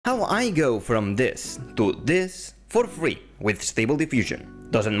How I go from this to this for free with stable diffusion.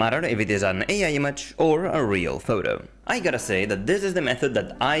 Doesn't matter if it is an AI image or a real photo. I gotta say that this is the method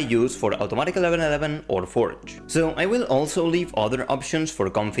that I use for Automatic 1111 or Forge. So I will also leave other options for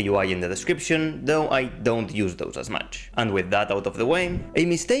Comfy UI in the description, though I don't use those as much. And with that out of the way, a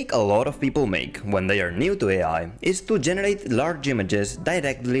mistake a lot of people make when they are new to AI is to generate large images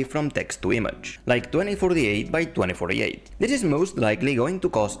directly from text to image, like 2048 by 2048. This is most likely going to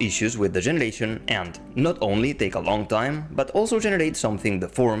cause issues with the generation and not only take a long time, but also generate something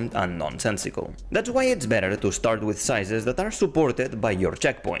deformed and nonsensical. That's why it's better to start with sizes that are supported by your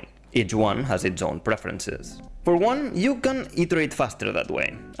checkpoint. Each one has its own preferences. For one, you can iterate faster that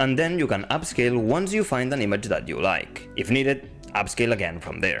way, and then you can upscale once you find an image that you like. If needed, upscale again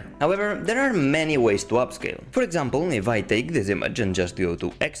from there. However, there are many ways to upscale. For example, if I take this image and just go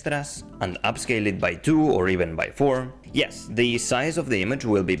to extras and upscale it by 2 or even by 4, yes, the size of the image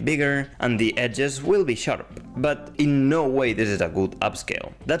will be bigger and the edges will be sharp, but in no way this is a good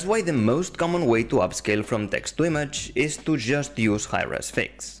upscale. That's why the most common way to upscale from text to image is to just use high-res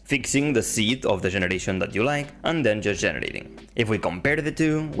fix, fixing the seed of the generation that you like and then just generating. If we compare the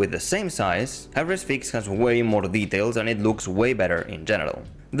two with the same size, high-res fix has way more details and it looks way better in general.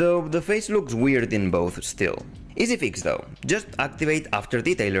 Though the face looks weird in both still. Easy fix though, just activate After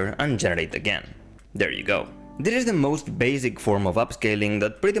Detailer and generate again. There you go. This is the most basic form of upscaling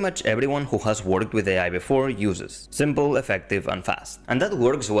that pretty much everyone who has worked with AI before uses. Simple, effective and fast. And that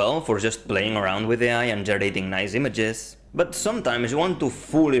works well for just playing around with AI and generating nice images, but sometimes you want to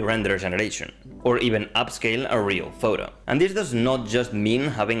fully render a generation, or even upscale a real photo. And this does not just mean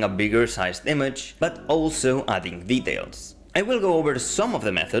having a bigger sized image, but also adding details. I will go over some of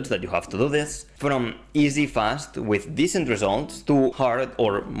the methods that you have to do this, from easy fast with decent results to hard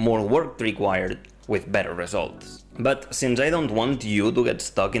or more work required with better results. But since I don't want you to get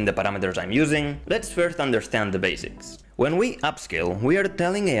stuck in the parameters I'm using, let's first understand the basics. When we upscale, we are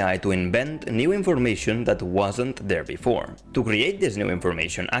telling AI to invent new information that wasn't there before. To create this new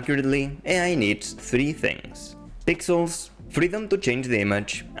information accurately, AI needs 3 things: pixels, freedom to change the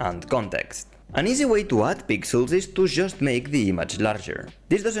image, and context. An easy way to add pixels is to just make the image larger.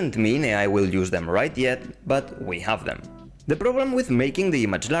 This doesn't mean AI will use them right yet, but we have them. The problem with making the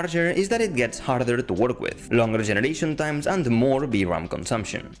image larger is that it gets harder to work with, longer generation times and more VRAM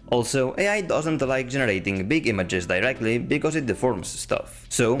consumption. Also, AI doesn't like generating big images directly because it deforms stuff.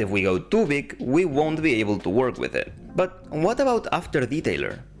 So, if we go too big, we won't be able to work with it. But what about After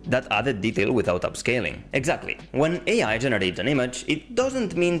Detailer? That added detail without upscaling. Exactly. When AI generates an image, it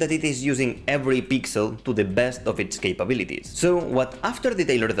doesn't mean that it is using every pixel to the best of its capabilities. So what After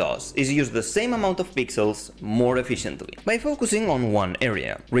Detailer does is use the same amount of pixels more efficiently, by focusing on one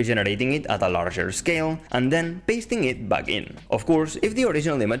area, regenerating it at a larger scale, and then pasting it back in. Of course, if the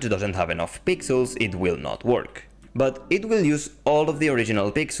original image doesn't have enough pixels, it will not work. But it will use all of the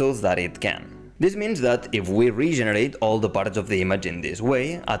original pixels that it can. This means that if we regenerate all the parts of the image in this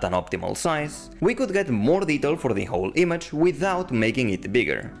way, at an optimal size, we could get more detail for the whole image without making it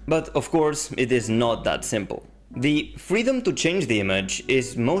bigger. But of course, it is not that simple. The freedom to change the image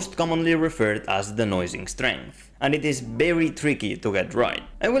is most commonly referred as denoising strength, and it is very tricky to get right.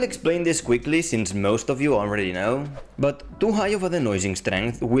 I will explain this quickly since most of you already know, but too high of a denoising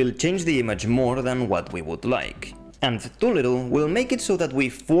strength will change the image more than what we would like. And too little will make it so that we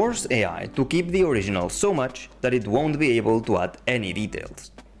force AI to keep the original so much that it won't be able to add any details.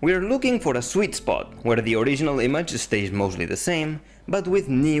 We're looking for a sweet spot where the original image stays mostly the same, but with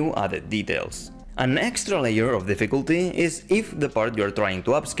new added details. An extra layer of difficulty is if the part you're trying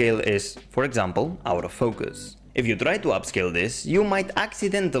to upscale is, for example, out of focus. If you try to upscale this, you might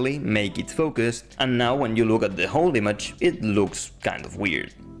accidentally make it focused, and now when you look at the whole image, it looks kind of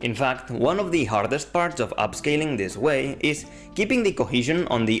weird. In fact, one of the hardest parts of upscaling this way is keeping the cohesion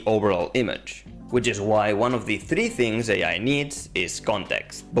on the overall image, which is why one of the 3 things AI needs is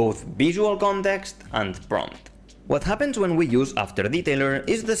context, both visual context and prompt. What happens when we use After Detailer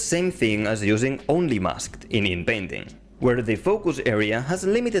is the same thing as using only masked in inpainting, where the focus area has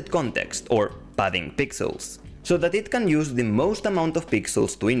limited context or padding pixels, so that it can use the most amount of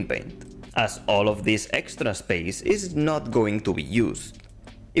pixels to inpaint, as all of this extra space is not going to be used.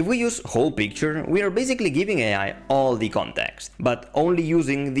 If we use whole picture, we are basically giving AI all the context, but only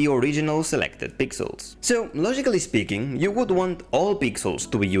using the original selected pixels. So, logically speaking, you would want all pixels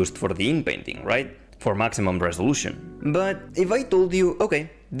to be used for the inpainting, right? For maximum resolution. But if I told you,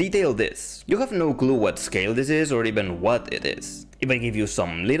 okay, detail this, you have no clue what scale this is or even what it is. If I give you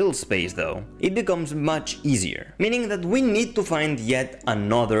some little space though, it becomes much easier, meaning that we need to find yet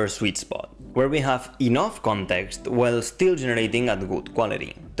another sweet spot. where we have enough context while still generating at good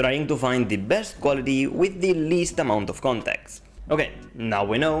quality, trying to find the best quality with the least amount of context. Okay, now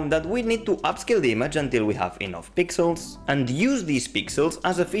we know that we need to upscale the image until we have enough pixels, and use these pixels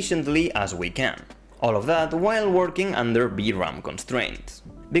as efficiently as we can. All of that while working under VRAM constraints.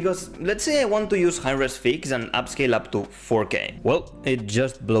 Because let's say I want to use high-res fix and upscale up to 4K. Well, it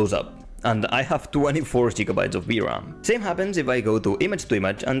just blows up. And I have 24 GB of VRAM. Same happens if I go to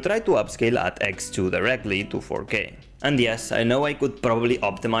image and try to upscale at X2 directly to 4K. And yes, I know I could probably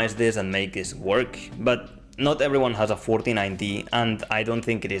optimize this and make this work, but not everyone has a 4090 and I don't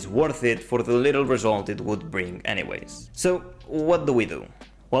think it is worth it for the little result it would bring anyways. So what do we do?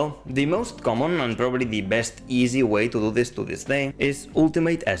 Well, the most common and probably the best easy way to do this to this day is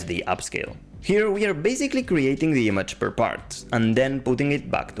Ultimate SD Upscale. Here we are basically creating the image per parts and then putting it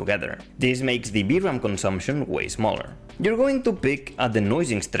back together. This makes the VRAM consumption way smaller. You're going to pick a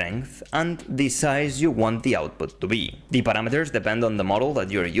denoising strength and the size you want the output to be. The parameters depend on the model that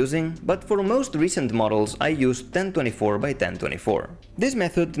you're using, but for most recent models I use 1024 by 1024. This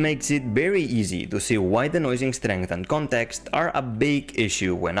method makes it very easy to see why denoising strength and context are a big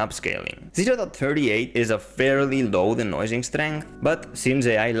issue when upscaling. 0.38 is a fairly low denoising strength, but since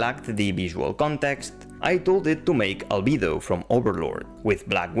AI lacked the visual context, I told it to make albedo from Overlord with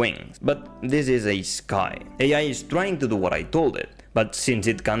black wings, but this is a sky. AI is trying to do what I told it, but since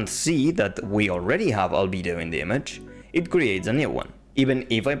it can't see that we already have albedo in the image, it creates a new one. Even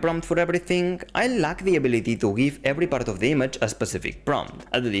if I prompt for everything, I lack the ability to give every part of the image a specific prompt,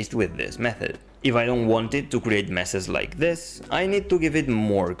 at least with this method. If I don't want it to create messes like this, I need to give it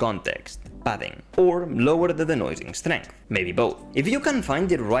more context, padding, or lower the denoising strength, maybe both. If you can find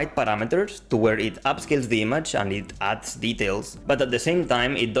the right parameters to where it upscales the image and it adds details, but at the same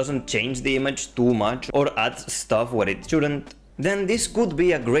time it doesn't change the image too much or adds stuff where it shouldn't, then this could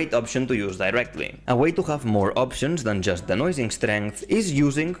be a great option to use directly. A way to have more options than just denoising strength is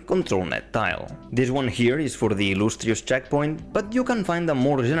using ControlNet tile. This one here is for the illustrious checkpoint, but you can find a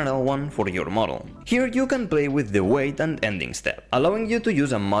more general one for your model. Here you can play with the wait and ending step, allowing you to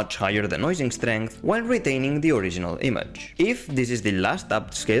use a much higher denoising strength while retaining the original image. If this is the last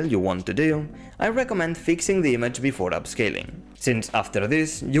upscale you want to do, I recommend fixing the image before upscaling, since after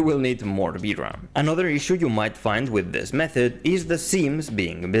this you will need more VRAM. Another issue you might find with this method is the seams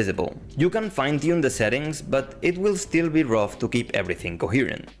being visible. You can fine-tune the settings, but it will still be rough to keep everything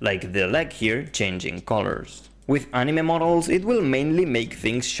coherent, like the leg here changing colors. With anime models it will mainly make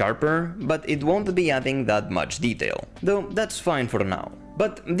things sharper, but it won't be adding that much detail, though that's fine for now.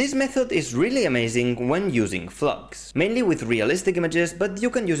 But this method is really amazing when using flux, mainly with realistic images, but you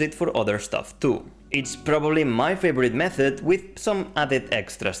can use it for other stuff too. It's probably my favorite method with some added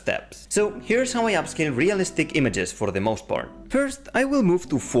extra steps. So here's how I upscale realistic images for the most part. First, I will move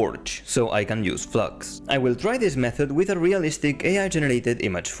to Forge, so I can use flux. I will try this method with a realistic AI-generated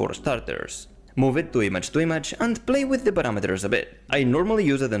image for starters. Move it to image and play with the parameters a bit. I normally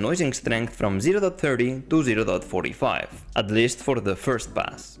use a denoising strength from 0.30 to 0.45, at least for the first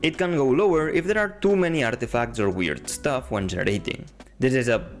pass. It can go lower if there are too many artifacts or weird stuff when generating. This is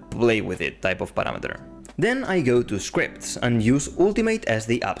a play with it type of parameter. Then I go to scripts and use Ultimate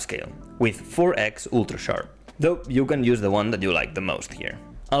SD Upscale with 4x Ultra Sharp, though you can use the one that you like the most here.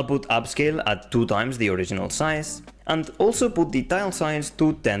 I'll put upscale at 2 times the original size, and also put the tile size to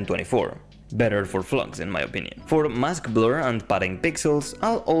 1024. Better for flux in my opinion. For mask blur and padding pixels,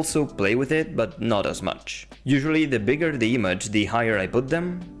 I'll also play with it, but not as much. Usually the bigger the image, the higher I put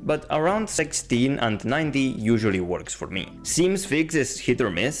them, but around 16 and 90 usually works for me. Seams fix is hit or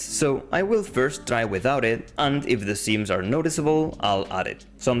miss, so I will first try without it, and if the seams are noticeable, I'll add it.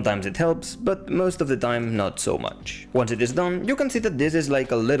 Sometimes it helps, but most of the time not so much. Once it is done, you can see that this is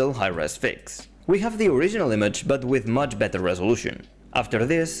like a little high-res fix. We have the original image, but with much better resolution. After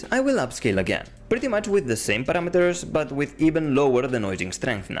this, I will upscale again, pretty much with the same parameters, but with even lower denoising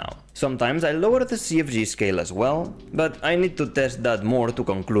strength now. Sometimes I lower the CFG scale as well, but I need to test that more to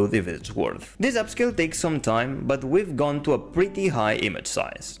conclude if it's worth. This upscale takes some time, but we've gone to a pretty high image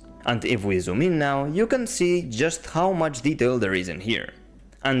size. And if we zoom in now, you can see just how much detail there is in here.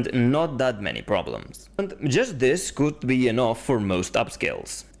 And not that many problems. And just this could be enough for most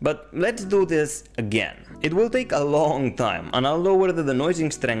upscales. But let's do this again. It will take a long time and I'll lower the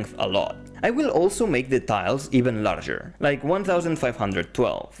denoising strength a lot. I will also make the tiles even larger, like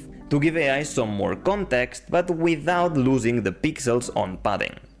 1512, to give AI some more context but without losing the pixels on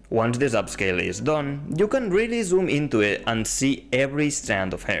padding. Once this upscale is done, you can really zoom into it and see every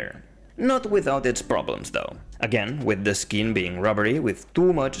strand of hair. Not without its problems though. Again, with the skin being rubbery with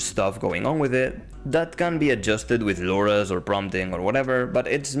too much stuff going on with it, that can be adjusted with LoRa's or prompting or whatever, but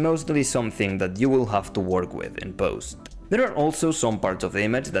it's mostly something that you will have to work with in post. There are also some parts of the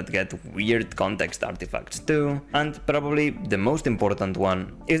image that get weird context artifacts too, and probably the most important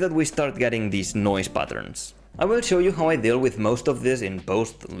one is that we start getting these noise patterns. I will show you how I deal with most of this in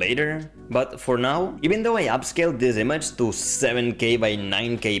post later, but for now, even though I upscaled this image to 7K by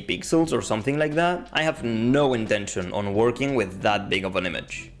 9K pixels or something like that, I have no intention on working with that big of an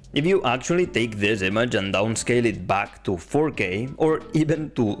image. If you actually take this image and downscale it back to 4K or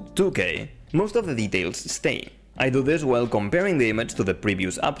even to 2K, most of the details stay. I do this while comparing the image to the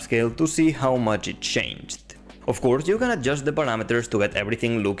previous upscale to see how much it changed. Of course, you can adjust the parameters to get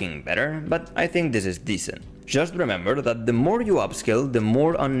everything looking better, but I think this is decent. Just remember that the more you upscale, the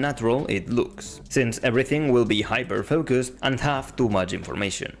more unnatural it looks, since everything will be hyper-focused and have too much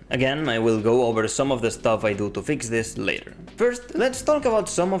information. Again, I will go over some of the stuff I do to fix this later. First, let's talk about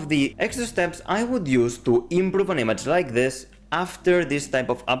some of the extra steps I would use to improve an image like this after this type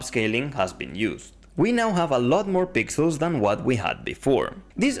of upscaling has been used. We now have a lot more pixels than what we had before.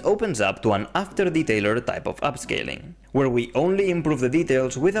 This opens up to an after detailer type of upscaling, where we only improve the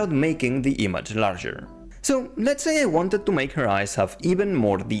details without making the image larger. So let's say I wanted to make her eyes have even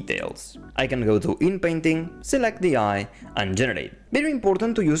more details. I can go to inpainting, select the eye, and generate. Very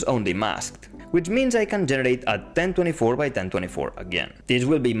important to use only masked, which means I can generate at 1024 by 1024 again. This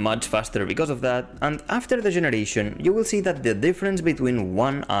will be much faster because of that, and after the generation you will see that the difference between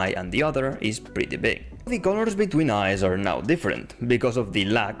one eye and the other is pretty big. The colors between eyes are now different because of the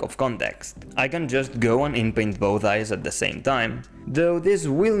lack of context. I can just go and inpaint both eyes at the same time, though this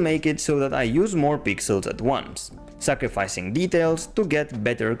will make it so that I use more pixels at once, sacrificing details to get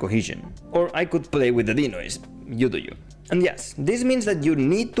better cohesion. Or I could play with the denoise, you do you. And yes, this means that you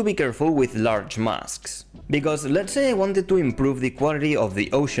need to be careful with large masks, because let's say I wanted to improve the quality of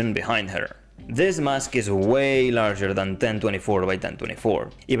the ocean behind her. This mask is way larger than 1024 by 1024,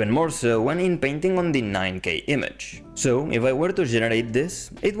 even more so when inpainting on the 9K image. So if I were to generate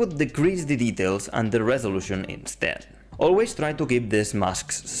this, it would decrease the details and the resolution instead. Always try to keep these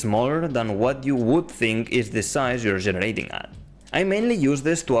masks smaller than what you would think is the size you're generating at. I mainly use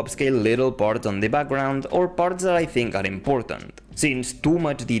this to upscale little parts on the background or parts that I think are important, since too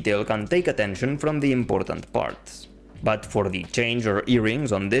much detail can take attention from the important parts. But for the change or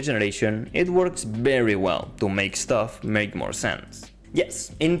earrings on this generation, it works very well to make stuff make more sense.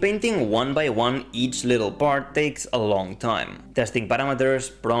 Yes, inpainting one by one each little part takes a long time, testing parameters,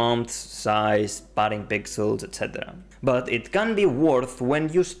 prompts, size, padding pixels, etc. But it can be worth when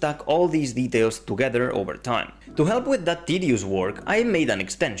you stack all these details together over time. To help with that tedious work, I made an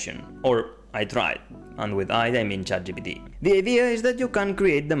extension, or I tried, and with I mean ChatGPT. The idea is that you can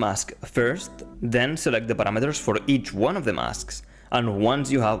create the mask first, then select the parameters for each one of the masks, and once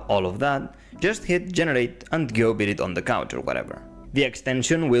you have all of that, just hit generate and go beat it on the couch or whatever. The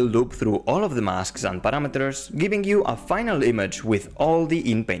extension will loop through all of the masks and parameters, giving you a final image with all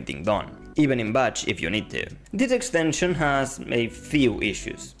the inpainting done, even in batch if you need to. This extension has a few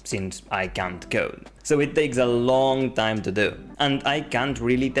issues, since I can't code, so it takes a long time to do, and I can't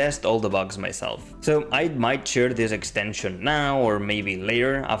really test all the bugs myself. So I might share this extension now or maybe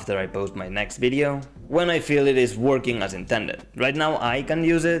later after I post my next video, when I feel it is working as intended. Right now I can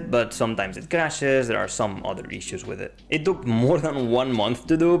use it, but sometimes it crashes, there are some other issues with it. It took more than 1 month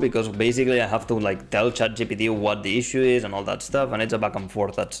to do, because basically I have to tell ChatGPT what the issue is and all that stuff, and it's a back and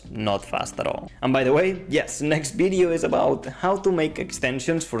forth that's not fast at all. And by the way, yes, next video is about how to make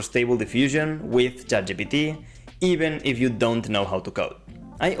extensions for Stable Diffusion with ChatGPT, even if you don't know how to code.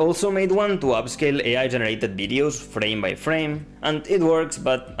 I also made one to upscale AI generated videos frame by frame, and it works,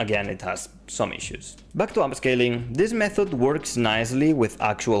 but again it has some issues. Back to upscaling, this method works nicely with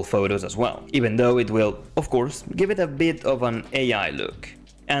actual photos as well, even though it will, of course, give it a bit of an AI look.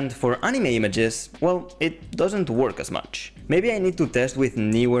 And for anime images, well, it doesn't work as much. Maybe I need to test with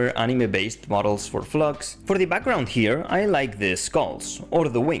newer anime-based models for Flux. For the background here, I like the skulls, or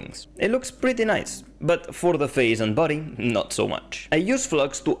the wings. It looks pretty nice. But for the face and body, not so much. I use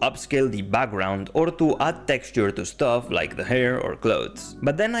Flux to upscale the background or to add texture to stuff like the hair or clothes.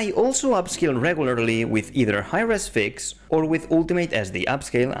 But then I also upscale regularly with either high-res fix or with Ultimate SD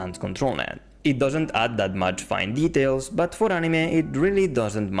upscale and ControlNet. It doesn't add that much fine details, but for anime it really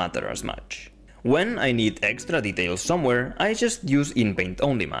doesn't matter as much. When I need extra details somewhere, I just use inpaint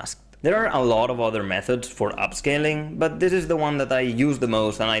only masked. There are a lot of other methods for upscaling, but this is the one that I use the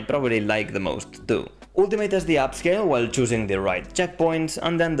most and I probably like the most too. Ultimate the upscale while choosing the right checkpoints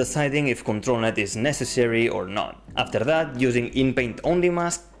and then deciding if ControlNet is necessary or not. After that, using in-paint only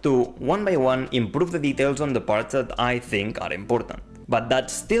mask to one by one improve the details on the parts that I think are important. But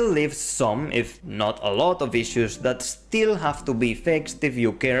that still leaves some, if not a lot, of issues that still have to be fixed if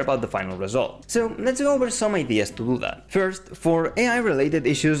you care about the final result. So let's go over some ideas to do that. First, for AI-related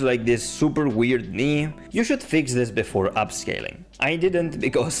issues like this super weird knee, you should fix this before upscaling. I didn't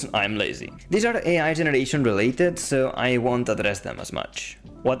because I'm lazy. These are AI generation related, so I won't address them as much.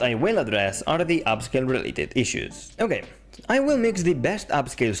 What I will address are the upscale-related issues. Okay. I will mix the best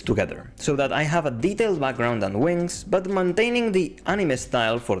upscales together, so that I have a detailed background and wings, but maintaining the anime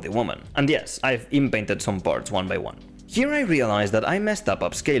style for the woman. And yes, I've inpainted some parts one by one. Here I realized that I messed up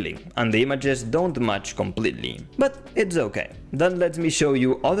upscaling, and the images don't match completely, but it's okay. That lets me show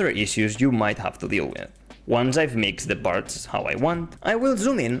you other issues you might have to deal with. Once I've mixed the parts how I want, I will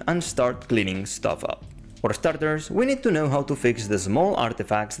zoom in and start cleaning stuff up. For starters, we need to know how to fix the small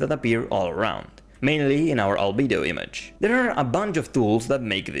artifacts that appear all around. Mainly in our albedo image. There are a bunch of tools that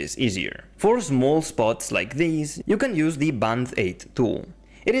make this easier. For small spots like these, you can use the Band 8 tool.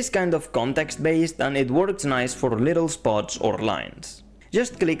 It is kind of context-based and it works nice for little spots or lines.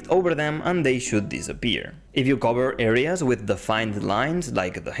 Just click over them and they should disappear. If you cover areas with defined lines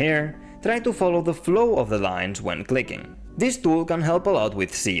like the hair, try to follow the flow of the lines when clicking. This tool can help a lot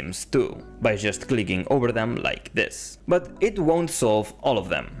with seams too, by just clicking over them like this. But it won't solve all of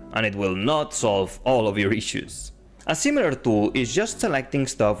them, and it will not solve all of your issues. A similar tool is just selecting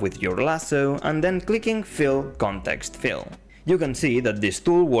stuff with your lasso and then clicking Fill Context Fill. You can see that this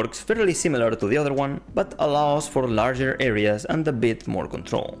tool works fairly similar to the other one, but allows for larger areas and a bit more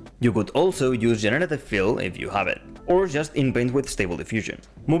control. You could also use Generative Fill if you have it, or just in-paint with Stable Diffusion.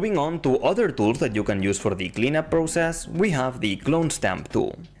 Moving on to other tools that you can use for the cleanup process, we have the Clone Stamp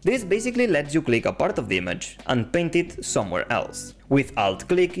tool. This basically lets you click a part of the image and paint it somewhere else. With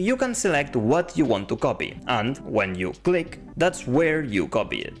Alt-click, you can select what you want to copy, and when you click, that's where you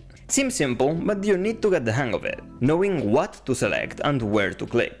copy it. Seems simple, but you need to get the hang of it, knowing what to select and where to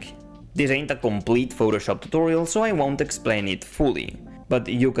click. This ain't a complete Photoshop tutorial, so I won't explain it fully, but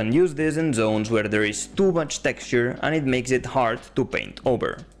you can use this in zones where there is too much texture and it makes it hard to paint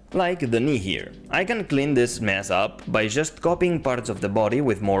over. Like the knee here. I can clean this mess up by just copying parts of the body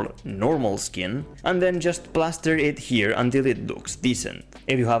with more normal skin and then just plaster it here until it looks decent.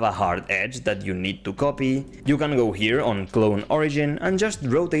 If you have a hard edge that you need to copy, you can go here on Clone Origin and just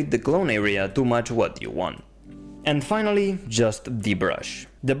rotate the clone area to match what you want. And finally, just the brush.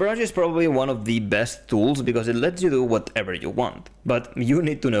 The brush is probably one of the best tools because it lets you do whatever you want, but you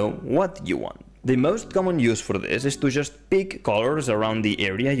need to know what you want. The most common use for this is to just pick colors around the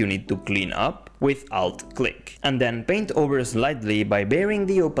area you need to clean up with Alt-click, and then paint over slightly by varying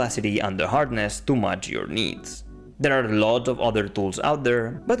the opacity and the hardness to match your needs. There are lots of other tools out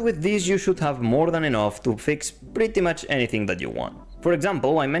there, but with these you should have more than enough to fix pretty much anything that you want. For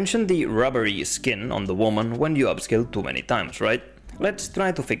example, I mentioned the rubbery skin on the woman when you upscale too many times, right? Let's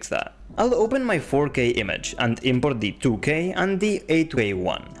try to fix that. I'll open my 4K image and import the 2K and the 8K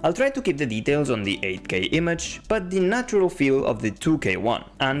one. I'll try to keep the details on the 8K image, but the natural feel of the 2K one,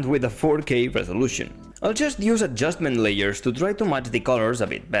 and with a 4K resolution. I'll just use adjustment layers to try to match the colors a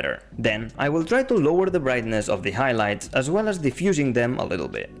bit better. Then, I will try to lower the brightness of the highlights as well as diffusing them a little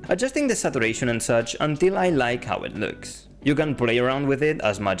bit, adjusting the saturation and such until I like how it looks. You can play around with it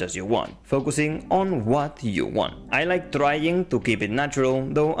as much as you want, focusing on what you want. I like trying to keep it natural,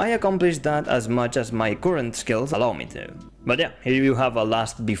 though I accomplish that as much as my current skills allow me to. But yeah, here you have a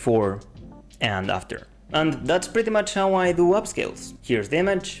last before and after. And that's pretty much how I do upscales. Here's the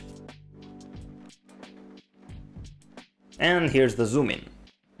image. And here's the zoom in.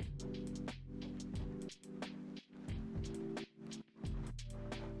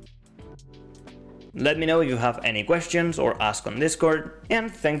 Let me know if you have any questions or ask on Discord,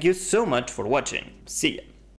 and thank you so much for watching. See ya!